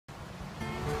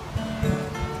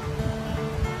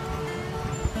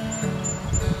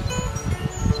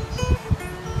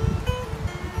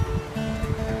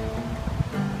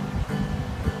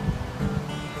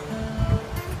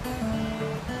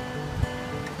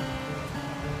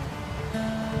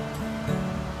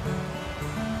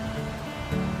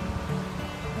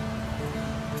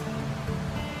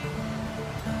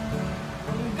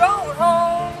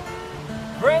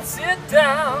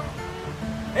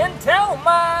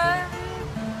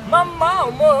my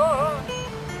mama.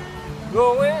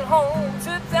 Going home,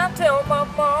 sit down, tell my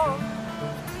mom.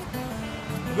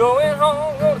 Going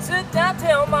home, gonna sit down,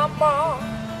 tell my mom.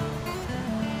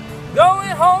 Going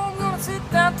home, gonna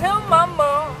sit down, tell my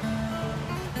mom.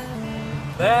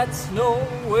 That's no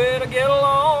way to get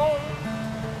along.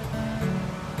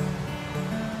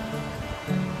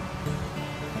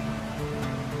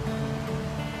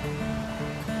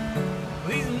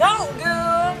 These no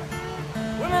good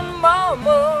women,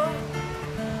 mama,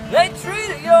 they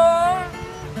treated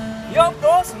your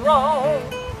person wrong.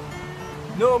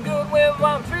 No good when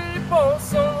mom treated your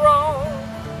person wrong.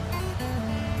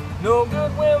 No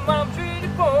good when mom treated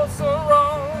your person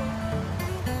wrong.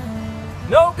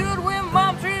 No good when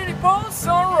mom treated your person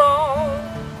wrong.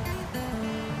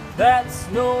 That's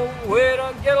no way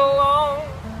to get along.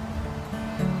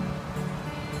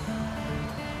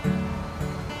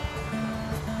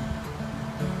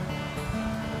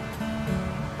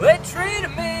 They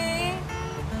treated me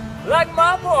like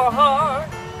my poor heart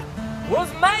was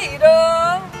made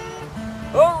of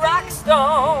a rock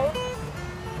stone.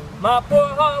 My poor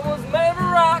heart was made of a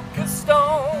rock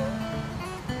stone.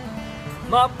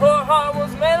 My poor heart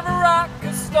was made of a rock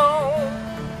stone.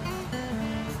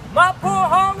 My poor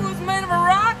heart was made of a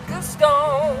rock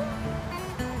stone.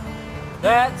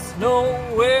 That's no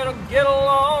way to get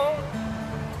along.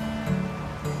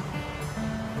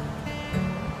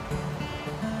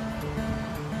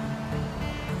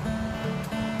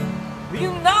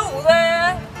 You know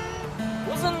that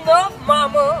was enough,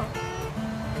 mama,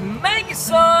 to make your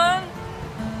son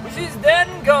wish he's dead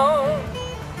and gone.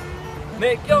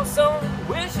 Make your son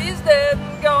wish he's dead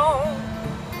and gone.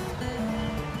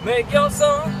 Make your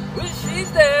son wish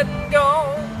he's dead and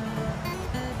gone.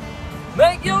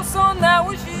 Make your son now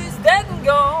wish he's dead and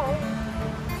gone.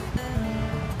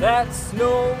 That's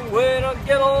no way to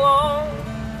get along.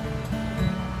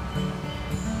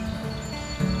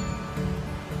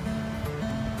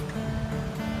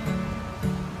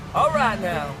 All right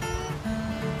now.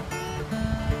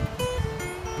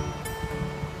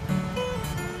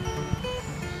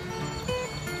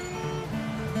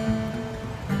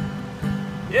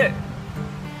 Yeah.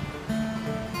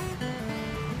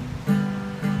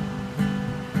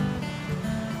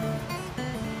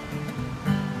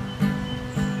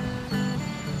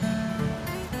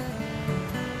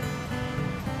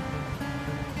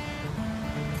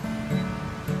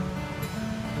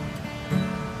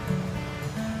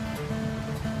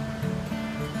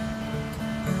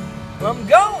 I'm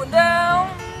going down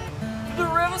to the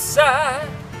riverside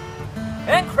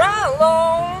and cry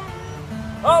alone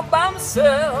all by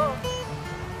myself.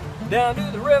 Down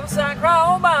to the riverside, cry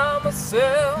all by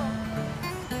myself.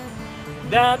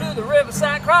 Down to the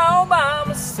riverside, cry all by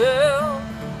myself.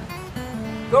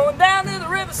 Going down to the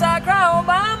riverside, cry all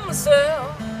by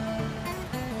myself.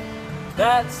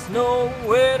 That's no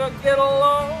way to get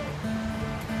along.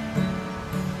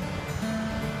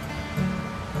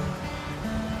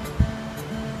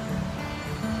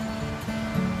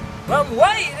 I'm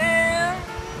waiting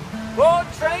for a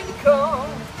train to come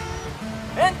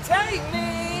and take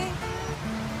me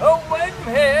away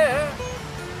from here.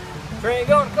 Train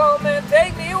gonna come and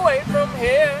take me away from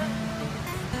here.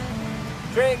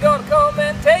 Train gonna come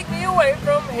and take me away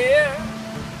from here.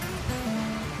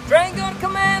 Train gonna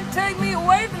come and take me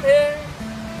away from here.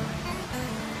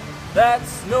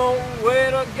 That's no way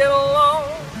to get along.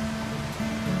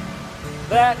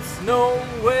 That's no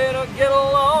way to get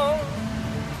along.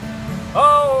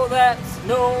 Oh, that's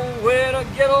no way to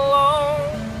get along.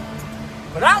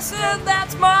 But I said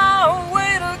that's my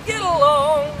way to get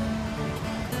along.